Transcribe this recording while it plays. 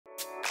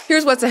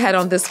Here's what's ahead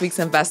on this week's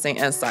Investing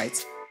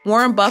Insights.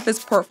 Warren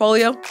Buffett's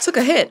portfolio took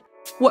a hit.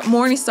 What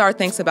Morningstar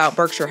thinks about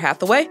Berkshire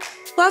Hathaway.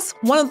 Plus,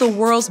 one of the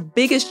world's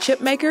biggest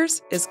chip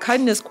makers is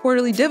cutting his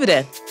quarterly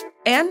dividend.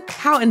 And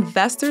how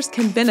investors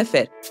can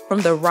benefit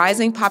from the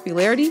rising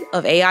popularity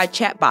of AI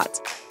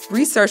chatbots.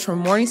 Research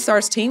from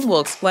Morningstar's team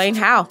will explain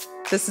how.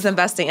 This is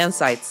Investing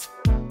Insights.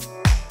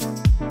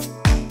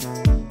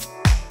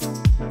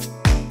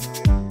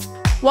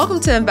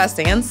 Welcome to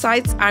Investing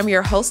Insights. I'm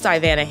your host,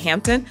 Ivana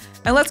Hampton,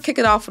 and let's kick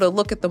it off with a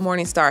look at the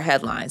Morningstar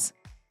headlines.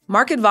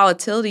 Market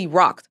volatility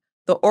rocked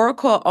the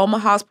Oracle of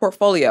Omaha's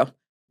portfolio.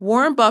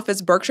 Warren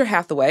Buffett's Berkshire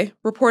Hathaway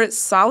reported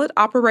solid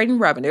operating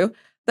revenue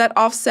that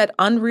offset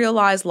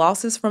unrealized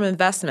losses from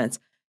investments,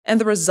 and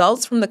the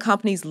results from the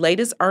company's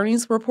latest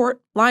earnings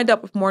report lined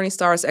up with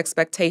Morningstar's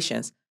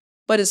expectations.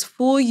 But its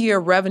full-year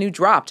revenue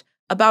dropped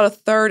about a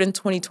third in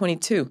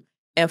 2022,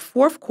 and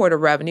fourth quarter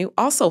revenue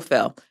also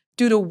fell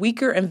due to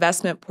weaker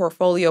investment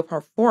portfolio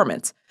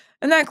performance,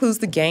 and that includes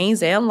the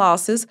gains and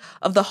losses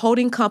of the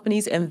holding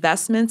company's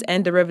investments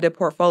and derivative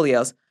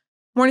portfolios.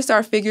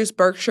 Morningstar figures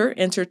Berkshire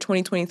entered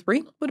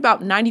 2023 with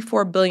about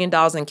 $94 billion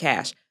in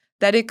cash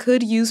that it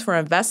could use for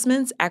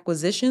investments,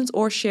 acquisitions,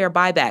 or share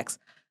buybacks.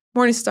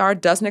 Morningstar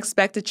doesn't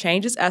expect to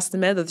change its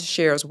estimate of the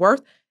share's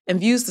worth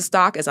and views the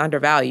stock as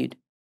undervalued.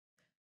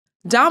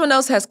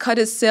 Domino's has cut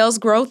its sales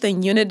growth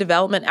and unit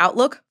development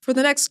outlook for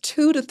the next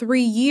 2 to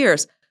 3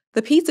 years.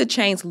 The pizza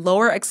chain's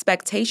lower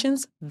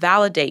expectations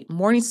validate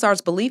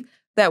Morningstar's belief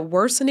that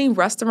worsening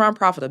restaurant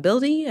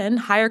profitability and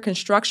higher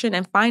construction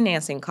and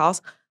financing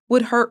costs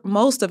would hurt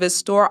most of its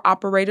store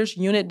operators'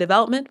 unit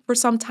development for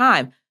some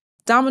time.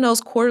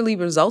 Domino's quarterly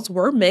results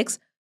were mixed.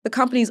 The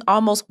company's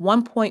almost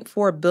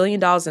 $1.4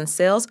 billion in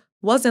sales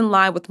was in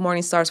line with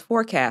Morningstar's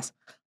forecast,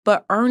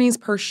 but earnings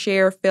per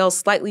share fell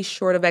slightly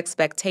short of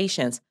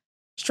expectations.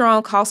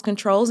 Strong cost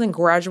controls and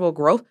gradual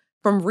growth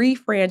from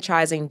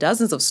refranchising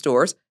dozens of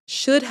stores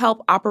should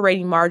help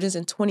operating margins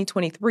in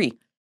 2023.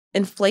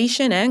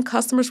 Inflation and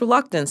customers'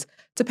 reluctance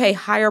to pay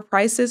higher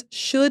prices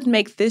should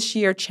make this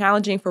year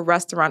challenging for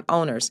restaurant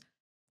owners.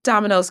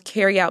 Domino's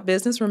carryout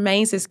business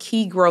remains its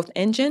key growth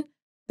engine.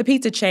 The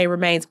pizza chain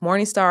remains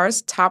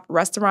Morningstar's top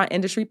restaurant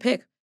industry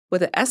pick,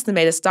 with an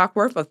estimated stock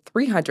worth of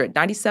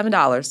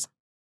 $397.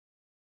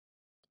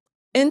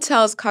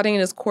 Intel is cutting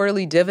its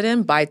quarterly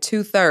dividend by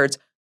 2/3.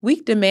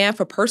 Weak demand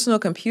for personal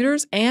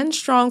computers and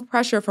strong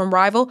pressure from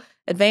rival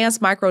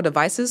Advanced Micro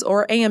Devices,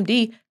 or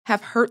AMD,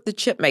 have hurt the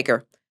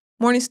chipmaker.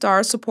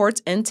 Morningstar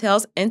supports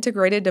Intel's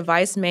integrated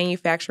device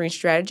manufacturing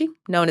strategy,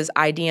 known as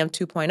IDM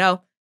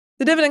 2.0.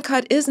 The dividend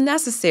cut is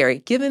necessary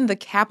given the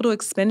capital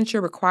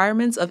expenditure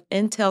requirements of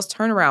Intel's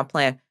turnaround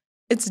plan.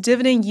 Its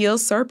dividend yield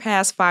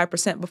surpassed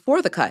 5%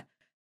 before the cut.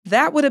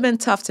 That would have been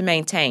tough to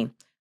maintain.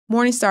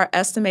 Morningstar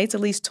estimates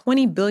at least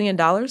 $20 billion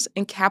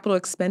in capital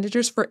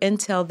expenditures for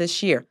Intel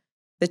this year.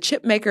 The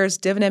chipmaker's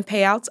dividend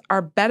payouts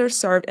are better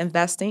served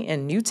investing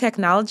in new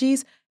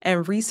technologies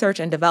and research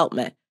and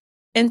development.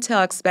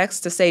 Intel expects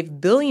to save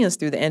billions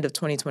through the end of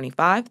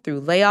 2025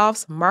 through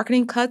layoffs,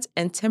 marketing cuts,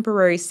 and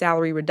temporary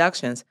salary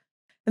reductions.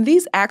 And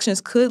these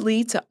actions could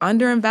lead to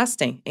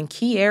underinvesting in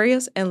key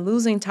areas and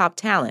losing top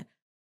talent.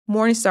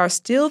 Morningstar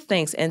still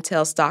thinks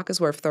Intel stock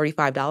is worth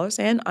 $35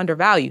 and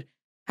undervalued.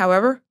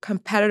 However,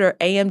 competitor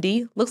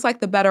AMD looks like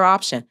the better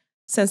option,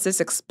 since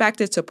it's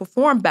expected to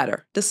perform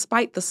better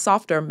despite the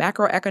softer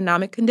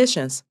macroeconomic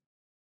conditions.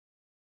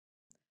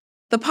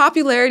 The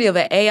popularity of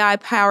an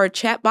AI-powered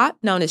chatbot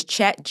known as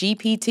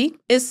ChatGPT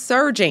is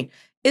surging.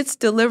 It's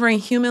delivering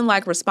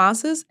human-like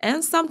responses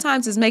and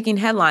sometimes is making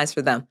headlines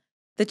for them.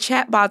 The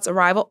chatbot's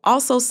arrival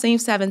also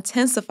seems to have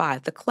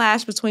intensified the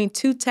clash between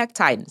two tech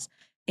titans,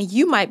 and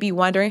you might be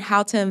wondering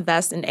how to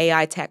invest in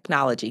AI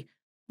technology.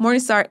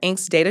 Morningstar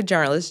Inc.'s data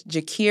journalist,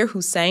 Jakir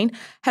Hossain,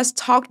 has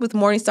talked with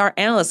Morningstar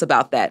analysts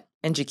about that,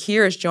 and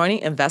Jakir is joining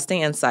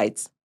Investing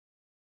Insights.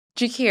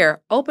 Jakir,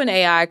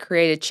 OpenAI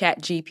created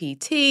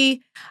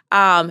ChatGPT.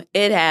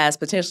 It has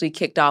potentially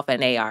kicked off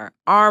an AI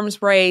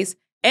arms race,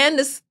 and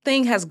this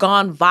thing has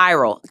gone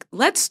viral.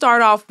 Let's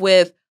start off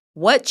with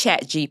what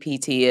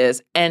ChatGPT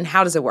is and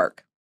how does it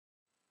work?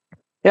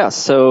 Yeah,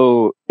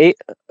 so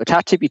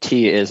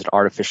ChatGPT is an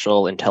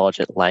artificial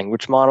intelligent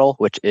language model,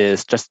 which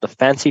is just a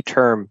fancy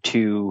term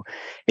to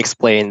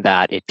explain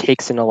that it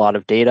takes in a lot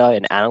of data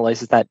and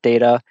analyzes that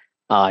data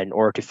in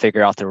order to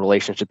figure out the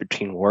relationship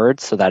between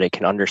words so that it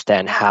can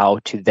understand how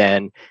to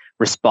then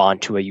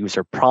respond to a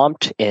user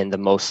prompt in the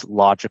most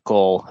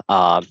logical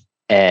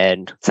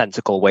and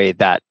sensical way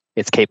that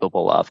it's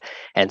capable of.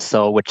 And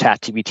so with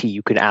ChatGPT,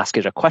 you can ask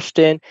it a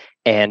question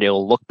and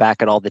it'll look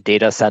back at all the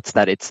data sets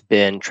that it's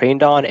been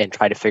trained on and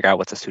try to figure out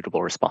what's a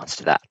suitable response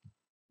to that.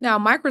 Now,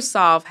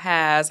 Microsoft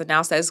has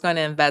announced that it's going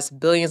to invest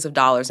billions of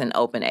dollars in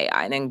OpenAI,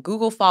 and then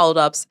Google followed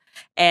up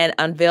and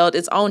unveiled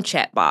its own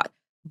chatbot,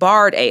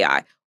 Bard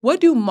AI.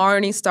 What do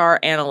Morningstar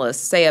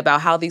analysts say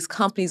about how these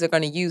companies are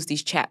going to use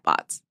these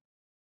chatbots?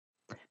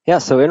 Yeah,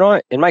 so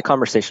in my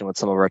conversation with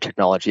some of our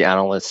technology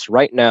analysts,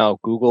 right now,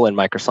 Google and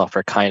Microsoft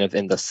are kind of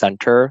in the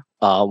center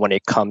when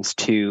it comes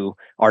to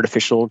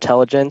artificial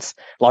intelligence,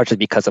 largely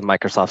because of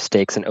Microsoft's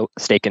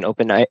stake in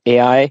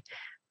OpenAI,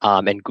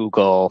 and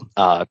Google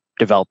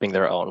developing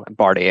their own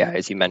Bard AI,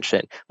 as you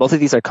mentioned. Both of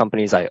these are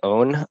companies I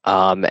own,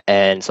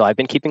 and so I've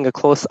been keeping a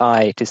close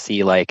eye to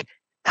see like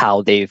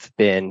how they've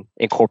been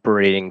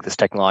incorporating this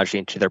technology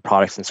into their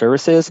products and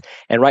services.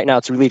 And right now,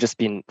 it's really just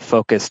been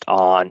focused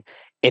on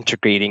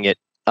integrating it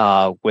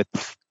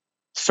with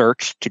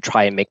search to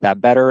try and make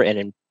that better,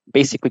 and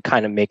basically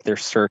kind of make their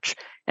search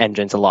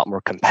engines a lot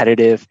more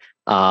competitive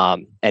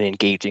and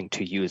engaging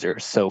to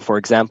users. So, for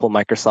example,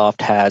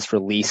 Microsoft has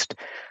released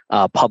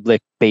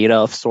public beta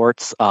of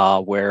sorts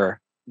where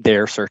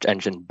their search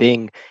engine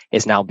Bing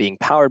is now being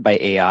powered by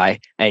AI,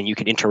 and you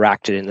can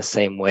interact it in the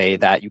same way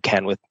that you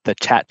can with the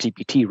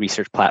ChatGPT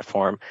research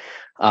platform.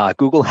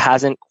 Google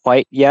hasn't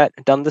quite yet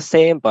done the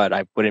same, but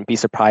I wouldn't be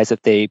surprised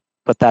if they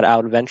put that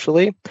out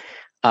eventually.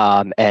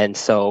 And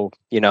so,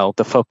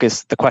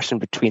 the question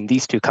between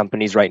these two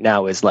companies right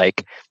now is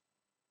like,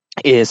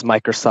 is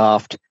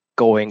Microsoft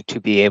going to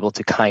be able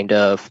to kind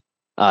of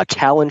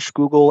challenge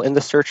Google in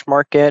the search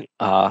market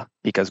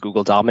because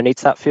Google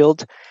dominates that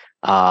field?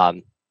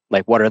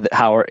 Like,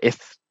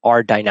 if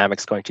our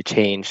dynamics going to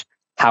change?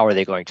 How are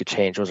they going to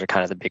change? Those are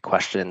kind of the big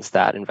questions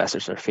that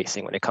investors are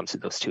facing when it comes to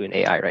those two in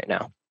AI right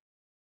now.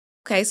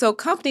 Okay, so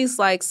companies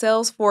like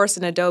Salesforce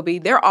and Adobe,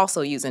 they're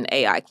also using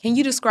AI. Can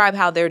you describe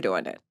how they're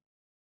doing it?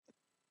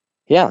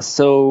 Yeah,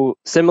 so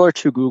similar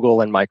to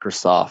Google and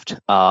Microsoft,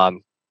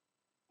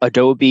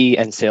 Adobe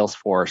and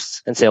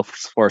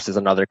Salesforce is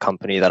another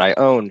company that I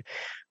own.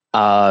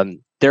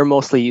 They're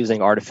mostly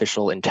using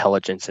artificial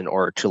intelligence in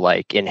order to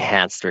like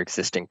enhance their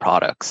existing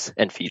products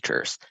and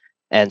features.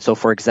 And so,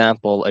 for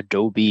example,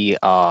 Adobe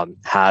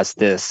has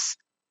this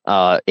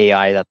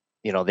AI that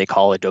they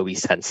call Adobe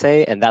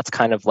Sensei, and that's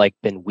kind of like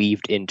been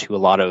weaved into a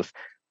lot of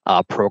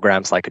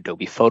programs like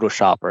Adobe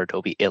Photoshop or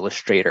Adobe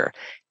Illustrator.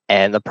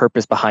 And the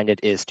purpose behind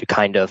it is to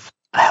kind of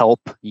help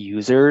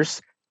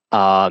users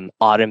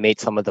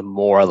automate some of the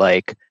more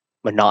like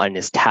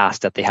monotonous tasks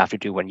that they have to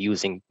do when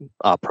using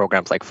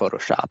programs like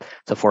Photoshop.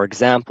 So, for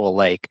example,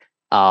 like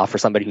for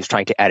somebody who's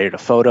trying to edit a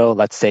photo,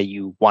 let's say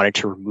you wanted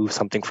to remove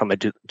something from a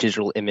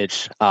digital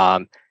image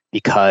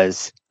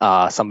because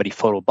somebody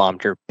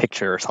photobombed your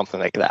picture or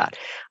something like that.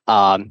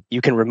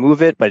 You can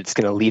remove it, but it's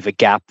going to leave a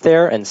gap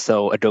there. And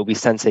so Adobe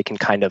Sensei can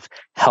kind of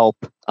help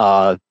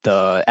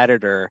the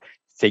editor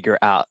figure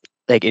out,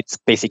 like, it's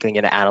basically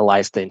going to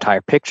analyze the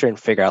entire picture and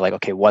figure out like,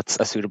 okay, what's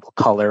a suitable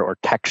color or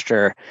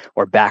texture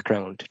or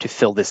background to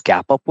fill this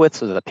gap up with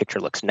so that the picture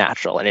looks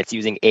natural. And it's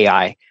using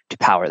AI to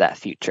power that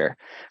feature.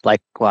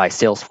 Like why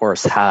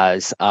Salesforce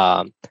has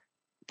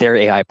their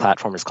AI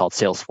platform is called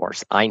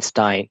Salesforce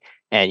Einstein.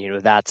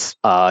 And that's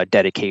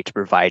dedicated to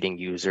providing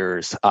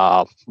users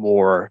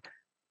more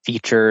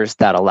features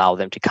that allow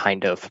them to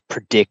kind of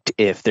predict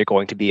if they're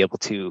going to be able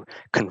to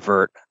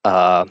convert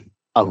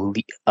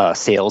a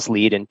sales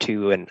lead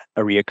into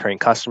a reoccurring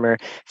customer,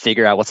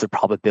 figure out what's the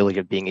probability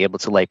of being able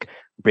to like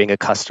bring a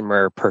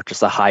customer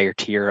purchase a higher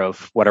tier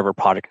of whatever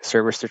product and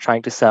service they're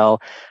trying to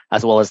sell,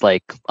 as well as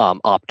like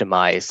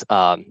optimize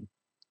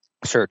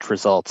search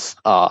results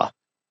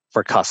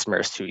for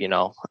customers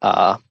to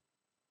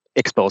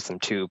expose them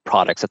to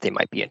products that they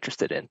might be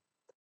interested in.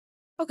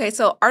 Okay,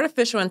 so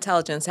artificial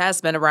intelligence has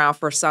been around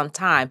for some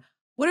time.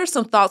 What are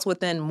some thoughts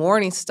within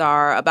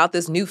Morningstar about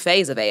this new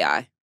phase of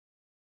AI?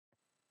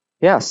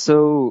 Yeah,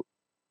 so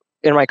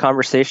in my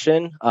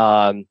conversation,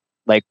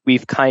 like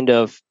we've kind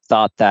of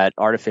thought that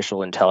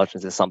artificial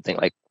intelligence is something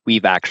like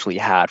we've actually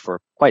had for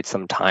quite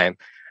some time.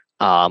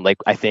 Like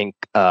I think,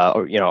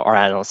 our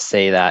analysts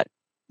say that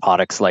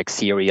products like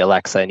Siri,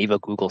 Alexa, and even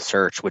Google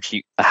Search, which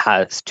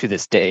has to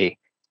this day,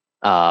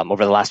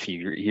 over the last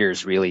few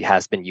years, really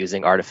has been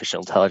using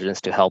artificial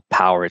intelligence to help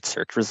power its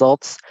search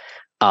results.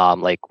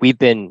 Like we've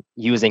been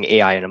using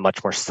AI in a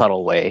much more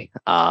subtle way,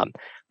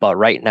 but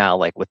right now,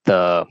 like with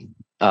the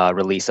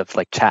release of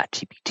like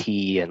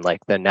ChatGPT and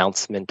like the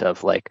announcement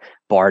of like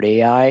Bard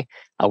AI,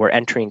 we're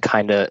entering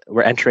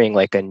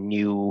like a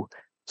new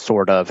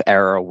sort of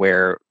era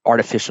where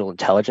artificial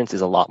intelligence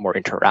is a lot more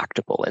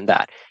interactable in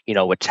that,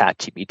 with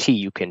ChatGPT,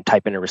 you can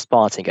type in a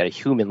response and get a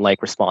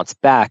human-like response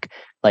back.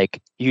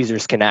 Like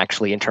users can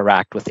actually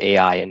interact with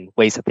AI in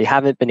ways that they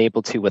haven't been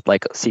able to with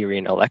like Siri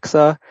and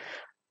Alexa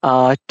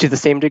to the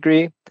same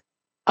degree.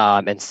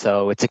 And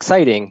so it's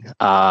exciting.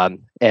 But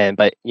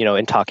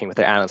in talking with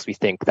the analysts, we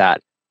think that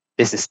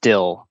this is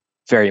still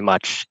very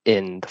much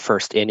in the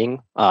first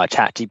inning.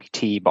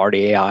 ChatGPT, Bard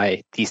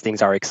AI, these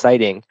things are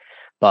exciting,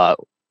 but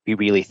we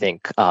really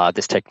think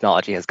this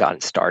technology has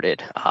gotten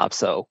started.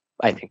 So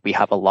I think we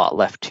have a lot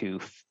left to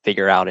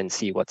figure out and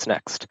see what's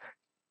next.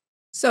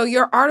 So,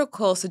 your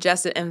article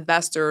suggested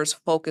investors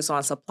focus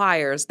on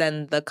suppliers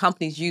than the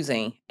companies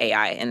using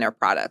AI in their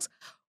products.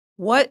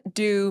 What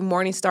do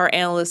Morningstar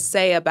analysts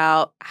say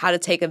about how to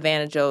take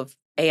advantage of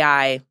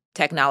AI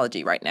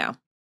technology right now?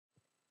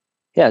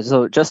 Yeah,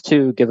 so just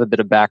to give a bit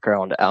of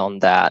background on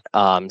that,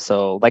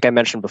 so like I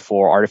mentioned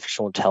before,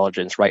 artificial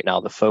intelligence right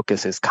now, the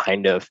focus is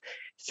kind of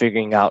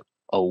figuring out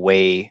a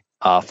way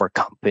for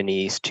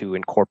companies to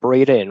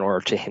incorporate it in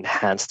order to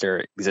enhance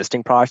their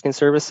existing products and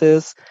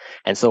services.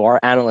 And so our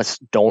analysts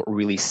don't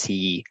really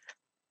see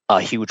a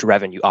huge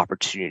revenue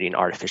opportunity in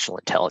artificial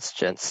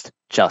intelligence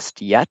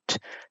just yet,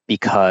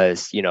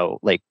 because,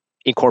 like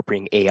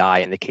incorporating AI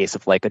in the case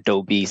of like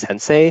Adobe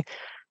Sensei,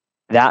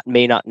 that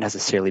may not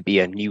necessarily be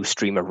a new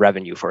stream of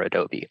revenue for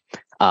Adobe.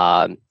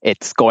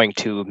 It's going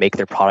to make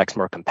their products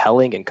more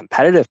compelling and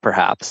competitive,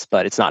 perhaps,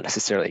 but it's not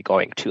necessarily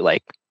going to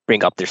like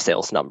bring up their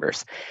sales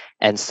numbers.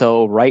 And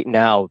so right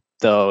now,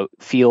 the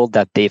field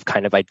that they've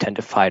kind of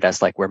identified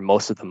as like where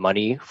most of the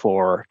money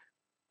for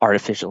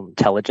artificial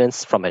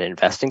intelligence from an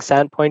investing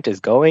standpoint is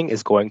going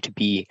to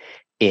be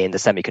in the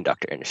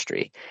semiconductor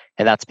industry.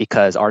 And that's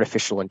because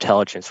artificial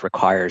intelligence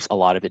requires a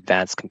lot of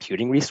advanced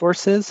computing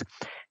resources.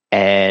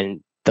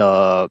 And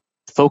the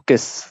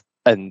focus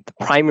and the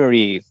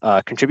primary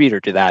contributor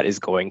to that is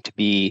going to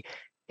be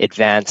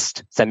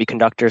advanced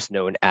semiconductors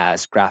known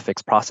as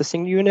graphics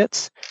processing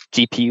units,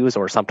 GPUs,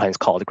 or sometimes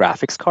called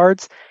graphics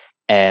cards.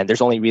 And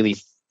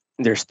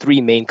there's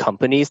three main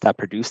companies that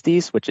produce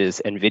these, which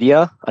is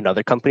NVIDIA,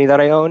 another company that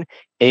I own,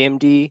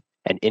 AMD,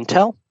 and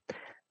Intel.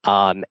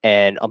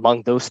 And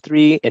among those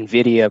three,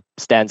 NVIDIA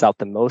stands out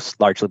the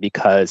most, largely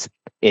because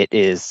it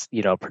is,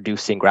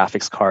 producing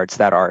graphics cards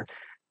that are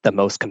the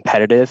most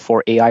competitive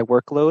for AI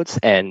workloads,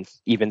 and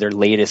even their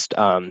latest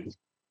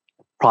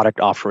product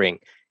offering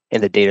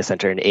in the data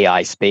center and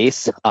AI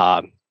space.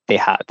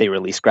 They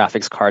release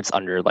graphics cards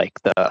under like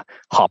the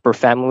Hopper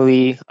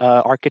family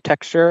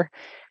architecture.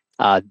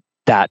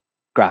 That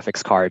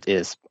graphics card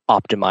is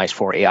optimized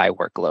for AI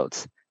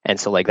workloads. And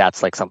so like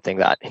that's like something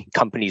that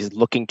companies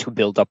looking to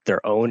build up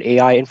their own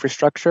AI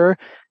infrastructure,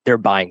 they're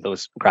buying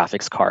those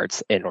graphics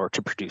cards in order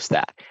to produce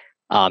that.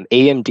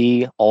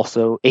 AMD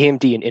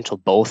and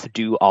Intel both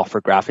do offer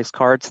graphics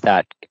cards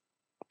that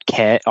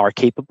are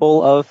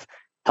capable of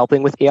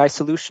helping with AI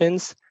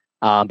solutions.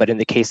 But in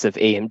the case of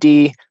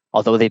AMD,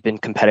 although they've been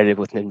competitive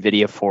with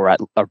NVIDIA for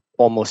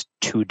almost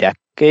 2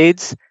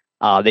 decades,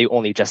 they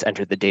only just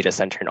entered the data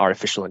center and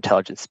artificial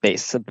intelligence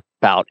space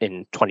about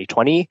in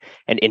 2020,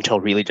 and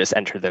Intel really just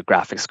entered the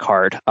graphics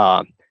card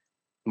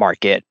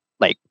market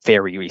like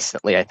very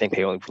recently. I think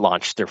they only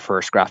launched their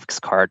first graphics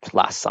card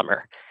last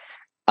summer.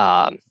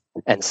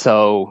 And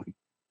so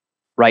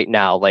right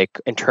now, like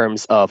in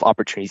terms of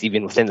opportunities,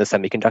 even within the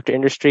semiconductor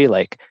industry,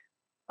 like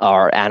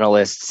our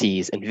analyst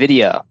sees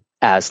NVIDIA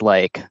as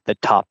like the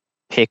top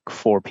pick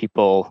for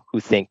people who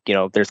think,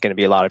 there's going to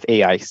be a lot of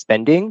AI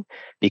spending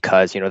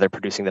because, they're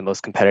producing the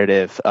most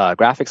competitive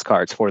graphics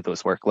cards for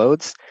those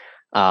workloads.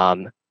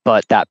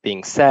 But that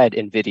being said,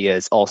 NVIDIA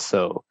is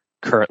also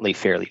currently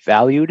fairly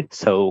valued.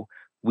 So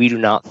we do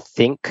not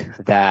think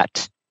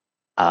that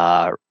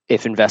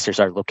if investors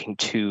are looking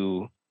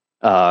to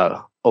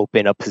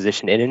open a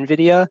position in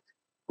NVIDIA,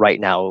 right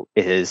now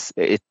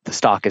the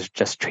stock is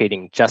just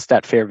trading just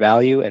at fair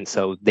value. And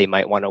so they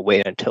might want to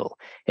wait until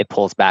it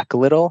pulls back a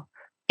little.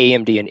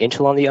 AMD and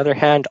Intel, on the other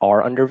hand,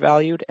 are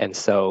undervalued. And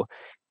so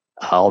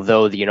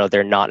although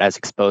they're not as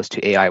exposed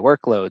to AI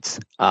workloads,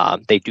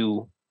 they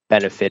do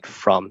benefit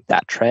from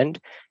that trend.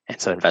 And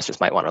so investors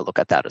might want to look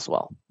at that as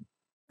well.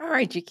 All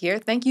right,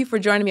 Jakir, thank you for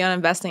joining me on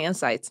Investing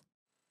Insights.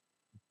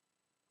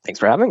 Thanks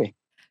for having me.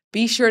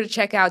 Be sure to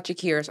check out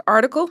Jakir's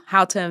article,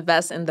 How to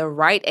Invest in the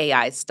Right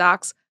AI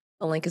Stocks.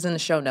 The link is in the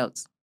show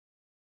notes.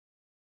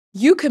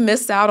 You can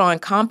miss out on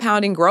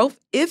compounding growth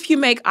if you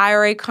make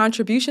IRA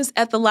contributions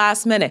at the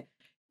last minute.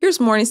 Here's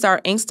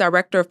Morningstar Inc.'s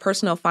Director of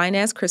Personal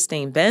Finance,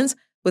 Christine Benz,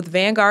 with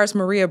Vanguard's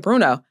Maria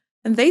Bruno,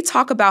 and they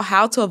talk about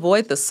how to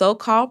avoid the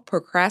so-called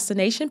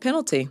procrastination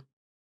penalty.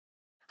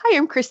 Hi,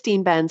 I'm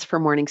Christine Benz for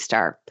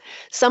Morningstar.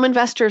 Some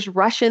investors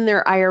rush in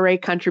their IRA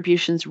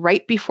contributions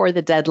right before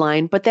the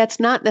deadline, but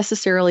that's not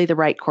necessarily the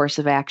right course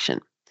of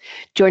action.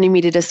 Joining me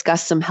to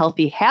discuss some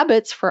healthy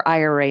habits for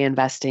IRA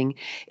investing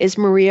is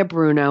Maria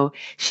Bruno.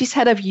 She's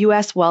head of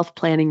U.S. Wealth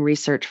Planning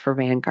Research for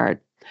Vanguard.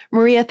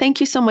 Maria, thank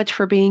you so much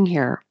for being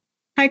here.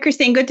 Hi,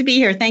 Christine. Good to be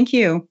here. Thank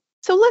you.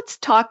 So let's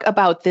talk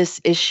about this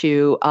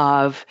issue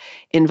of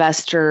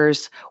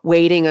investors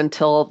waiting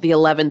until the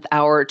 11th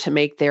hour to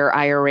make their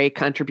IRA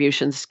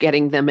contributions,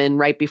 getting them in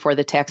right before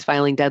the tax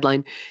filing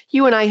deadline.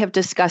 You and I have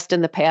discussed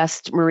in the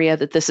past, Maria,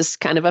 that this is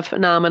kind of a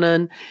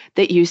phenomenon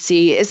that you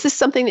see. Is this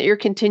something that you're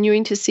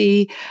continuing to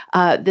see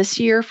this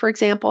year, for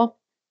example?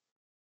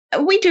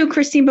 We do,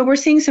 Christine, but we're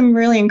seeing some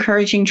really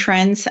encouraging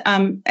trends.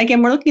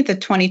 Again, we're looking at the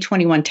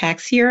 2021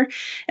 tax year,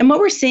 and what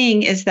we're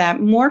seeing is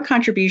that more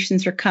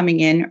contributions are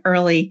coming in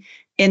early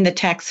in the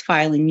tax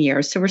filing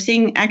year. So we're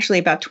seeing actually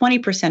about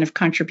 20% of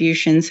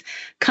contributions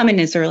come in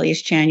as early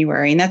as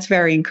January, and that's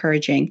very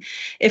encouraging.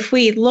 If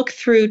we look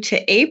through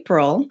to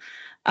April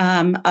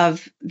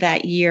of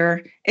that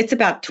year, it's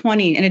about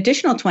an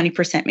additional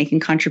 20%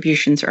 making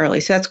contributions early.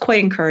 So that's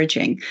quite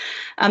encouraging.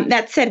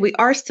 That said, we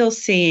are still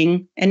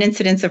seeing an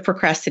incidence of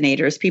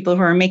procrastinators, people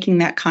who are making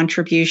that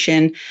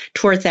contribution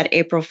towards that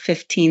April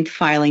 15th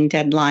filing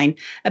deadline.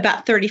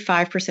 About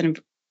 35%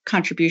 of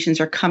contributions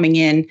are coming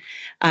in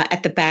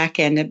at the back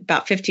end.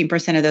 About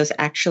 15% of those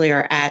actually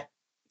are at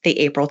the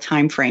April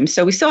timeframe.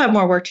 So we still have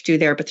more work to do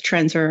there, but the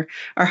trends are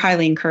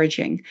highly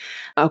encouraging.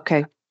 Okay.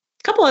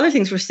 A couple other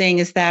things we're seeing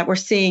is that we're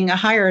seeing a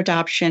higher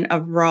adoption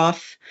of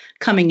Roth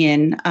coming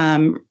in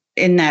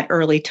that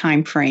early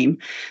time frame.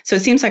 So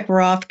it seems like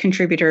Roth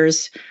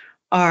contributors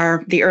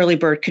are the early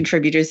bird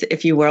contributors,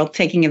 if you will,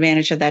 taking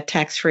advantage of that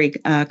tax-free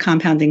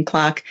compounding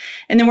clock.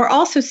 And then we're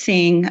also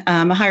seeing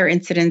a higher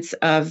incidence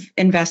of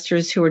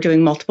investors who are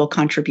doing multiple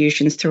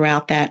contributions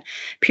throughout that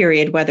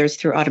period, whether it's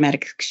through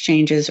automatic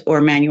exchanges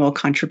or manual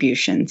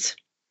contributions.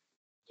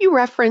 You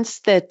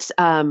referenced that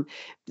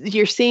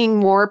you're seeing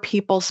more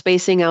people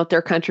spacing out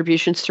their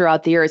contributions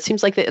throughout the year. It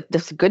seems like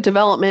that's a good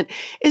development.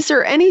 Is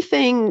there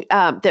anything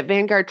that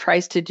Vanguard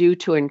tries to do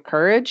to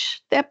encourage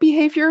that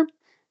behavior?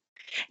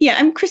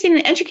 Yeah, Christine,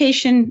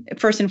 education,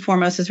 first and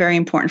foremost, is very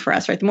important for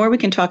us, right? The more we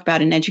can talk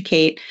about and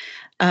educate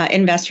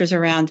investors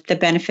around the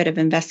benefit of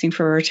investing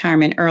for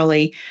retirement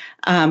early,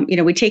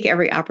 we take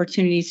every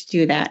opportunity to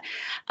do that.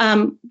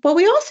 What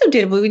we also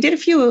did, we did a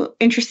few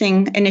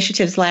interesting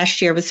initiatives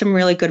last year with some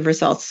really good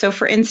results. So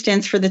for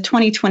instance, for the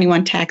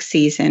 2021 tax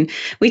season,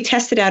 we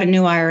tested out a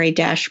new IRA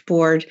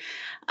dashboard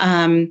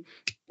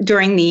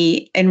during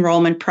the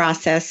enrollment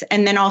process,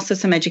 and then also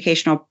some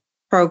educational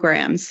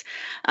programs,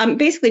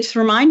 basically just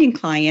reminding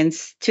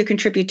clients to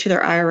contribute to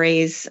their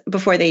IRAs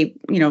before they,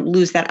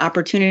 lose that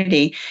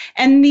opportunity.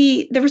 And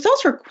the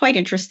results were quite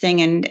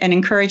interesting and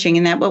encouraging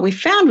in that what we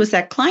found was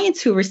that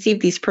clients who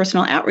received these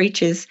personal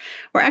outreaches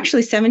were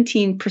actually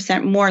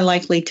 17% more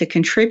likely to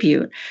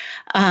contribute.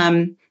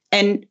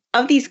 And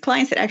of these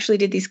clients that actually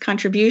did these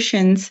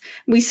contributions,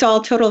 we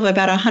saw a total of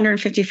about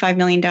 $155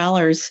 million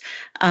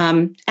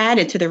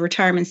added to their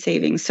retirement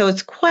savings. So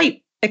it's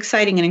quite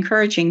exciting and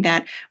encouraging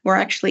that we're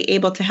actually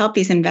able to help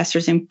these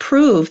investors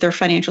improve their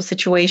financial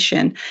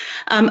situation.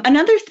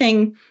 Another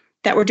thing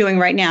that we're doing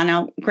right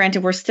now,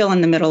 granted, we're still in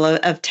the middle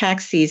of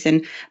tax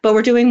season, but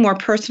we're doing more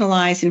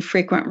personalized and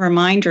frequent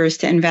reminders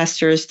to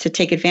investors to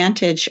take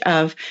advantage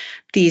of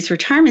these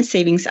retirement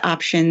savings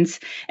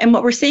options. And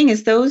what we're seeing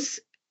is those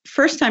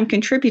first-time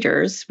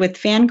contributors with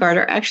Vanguard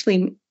are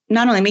actually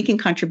not only making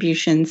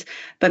contributions,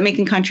 but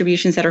making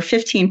contributions that are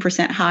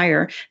 15%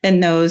 higher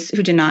than those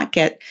who do not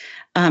get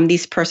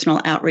these personal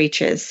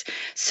outreaches.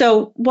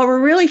 So what we're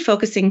really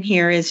focusing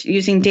here is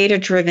using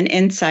data-driven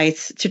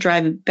insights to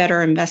drive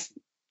better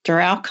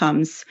investor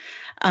outcomes.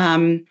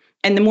 And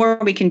the more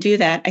we can do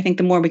that, I think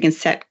the more we can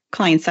set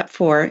clients up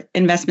for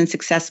investment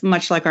success,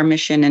 much like our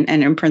mission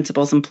and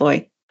principles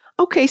employ.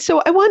 Okay,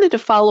 so I wanted to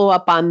follow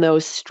up on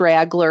those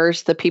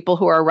stragglers, the people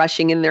who are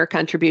rushing in their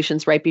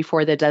contributions right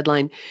before the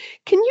deadline.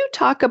 Can you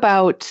talk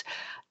about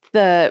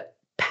the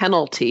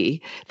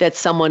penalty that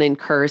someone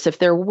incurs if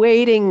they're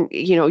waiting,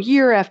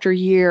 year after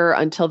year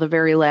until the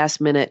very last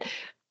minute?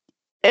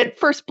 At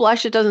first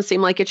blush, it doesn't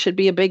seem like it should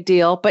be a big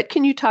deal, but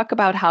can you talk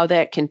about how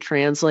that can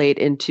translate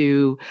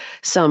into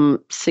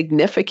some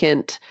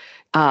significant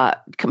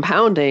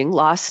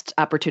lost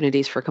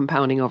opportunities for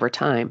compounding over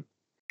time?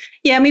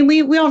 Yeah,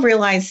 we all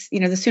realize,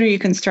 the sooner you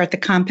can start the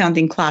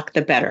compounding clock,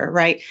 the better,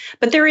 right?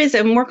 But there is,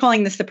 and we're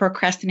calling this the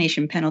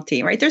procrastination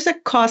penalty, right? There's a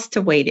cost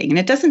to waiting, and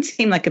it doesn't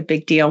seem like a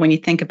big deal when you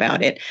think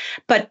about it.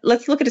 But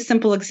let's look at a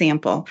simple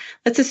example.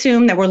 Let's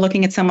assume that we're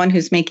looking at someone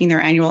who's making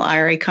their annual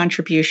IRA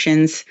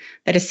contributions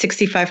that is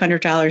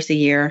 $6,500 a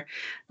year.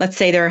 Let's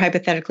say they're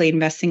hypothetically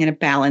investing in a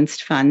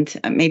balanced fund,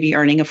 maybe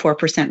earning a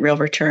 4% real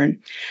return.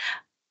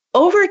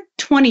 Over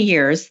 20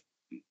 years,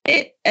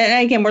 and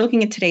again, we're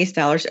looking at today's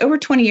dollars. Over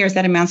 20 years,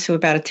 that amounts to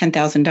about a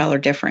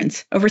 $10,000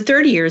 difference. Over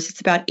 30 years, it's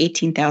about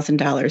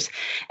 $18,000.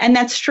 And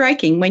that's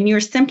striking when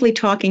you're simply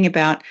talking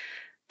about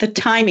the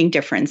timing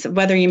difference of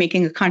whether you're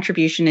making a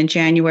contribution in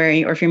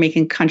January or if you're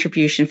making a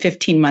contribution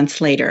 15 months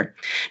later.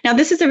 Now,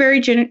 this is a very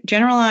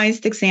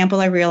generalized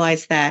example. I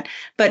realize that.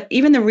 But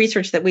even the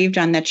research that we've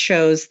done that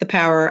shows the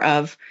power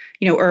of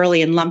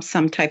early and lump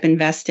sum type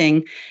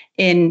investing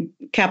in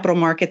capital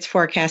markets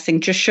forecasting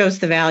just shows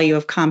the value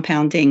of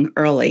compounding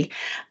early.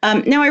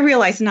 Now, I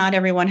realize not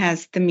everyone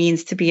has the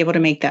means to be able to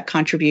make that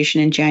contribution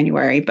in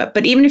January,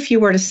 but even if you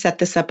were to set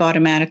this up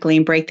automatically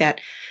and break that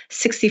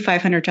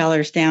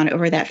 $6,500 down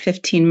over that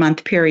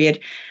 15-month period,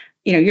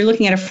 you're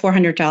looking at a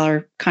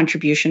 $400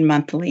 contribution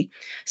monthly.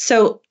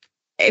 So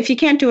if you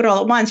can't do it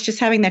all at once, just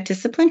having that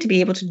discipline to be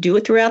able to do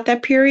it throughout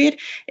that period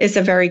is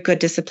a very good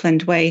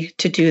disciplined way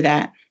to do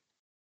that.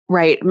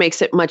 Right.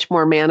 Makes it much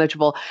more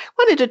manageable. I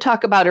wanted to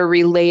talk about a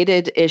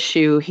related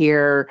issue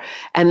here.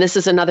 And this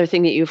is another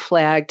thing that you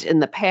flagged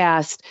in the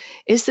past,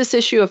 is this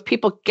issue of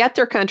people get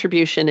their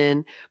contribution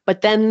in,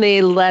 but then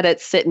they let it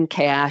sit in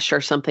cash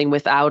or something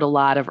without a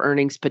lot of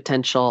earnings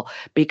potential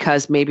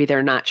because maybe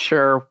they're not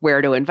sure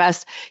where to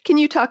invest. Can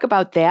you talk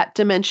about that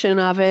dimension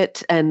of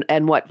it and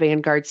what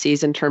Vanguard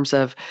sees in terms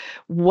of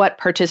what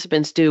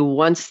participants do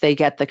once they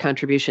get the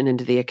contribution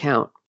into the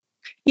account?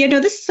 Yeah, no,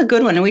 this is a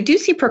good one. And we do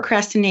see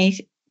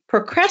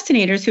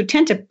procrastinators who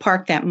tend to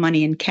park that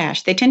money in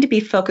cash. They tend to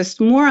be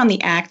focused more on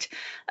the act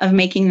of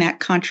making that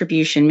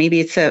contribution. Maybe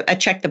it's a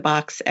check the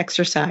box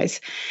exercise.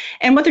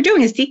 And what they're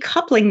doing is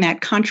decoupling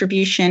that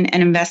contribution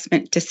and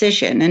investment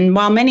decision. And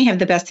while many have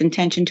the best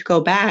intention to go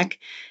back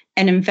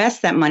and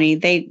invest that money,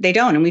 they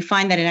don't. And we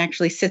find that it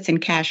actually sits in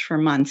cash for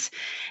months.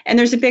 And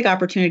there's a big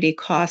opportunity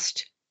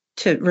cost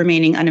to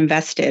remaining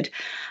uninvested.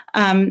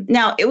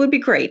 Now, it would be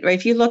great, right?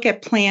 If you look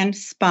at plan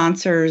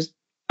sponsors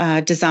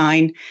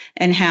design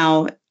and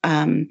how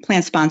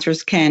plan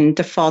sponsors can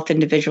default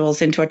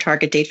individuals into a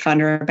target date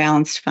fund or a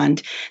balanced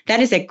fund, that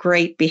is a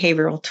great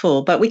behavioral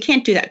tool. But we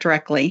can't do that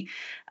directly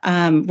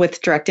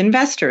with direct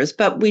investors.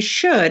 But we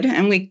should,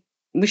 and we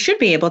should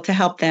be able to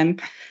help them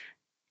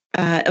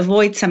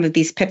avoid some of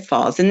these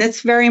pitfalls. And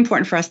that's very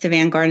important for us to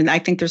Vanguard. And I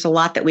think there's a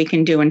lot that we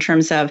can do in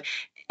terms of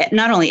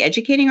not only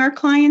educating our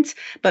clients,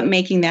 but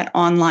making that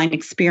online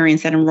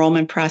experience, that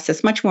enrollment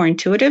process much more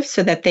intuitive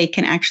so that they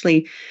can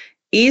actually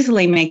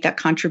easily make that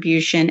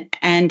contribution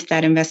and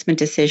that investment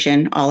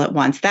decision all at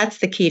once. That's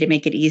the key to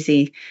make it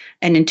easy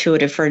and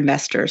intuitive for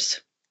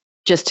investors.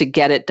 Just to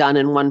get it done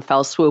in one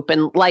fell swoop.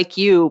 And like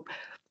you,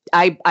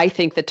 I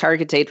think the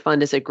target date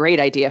fund is a great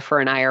idea for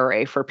an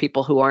IRA for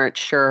people who aren't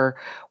sure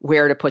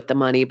where to put the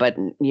money, but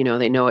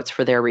they know it's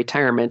for their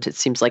retirement. It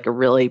seems like a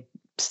really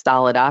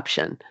solid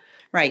option.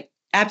 Right.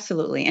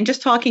 Absolutely. And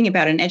just talking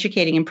about and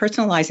educating and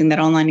personalizing that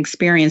online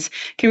experience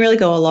can really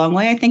go a long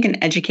way, I think,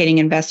 in educating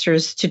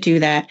investors to do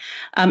that.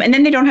 And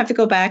then they don't have to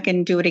go back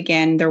and do it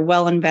again. They're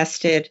well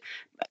invested.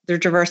 They're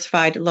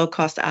diversified,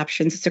 low-cost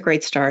options. It's a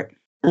great start.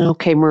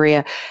 Okay,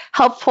 Maria.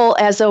 Helpful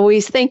as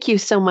always. Thank you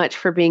so much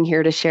for being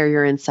here to share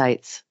your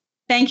insights.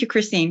 Thank you,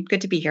 Christine.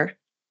 Good to be here.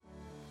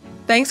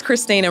 Thanks,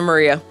 Christine and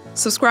Maria.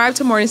 Subscribe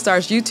to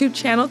Morningstar's YouTube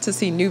channel to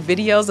see new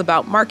videos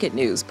about market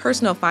news,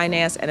 personal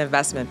finance, and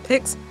investment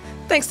picks.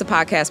 Thanks to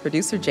podcast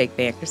producer Jake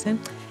Bankerson.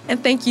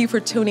 And thank you for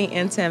tuning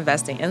in to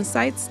Investing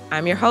Insights.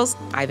 I'm your host,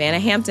 Ivana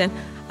Hampton.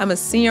 I'm a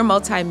senior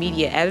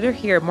multimedia editor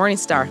here at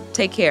Morningstar.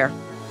 Take care.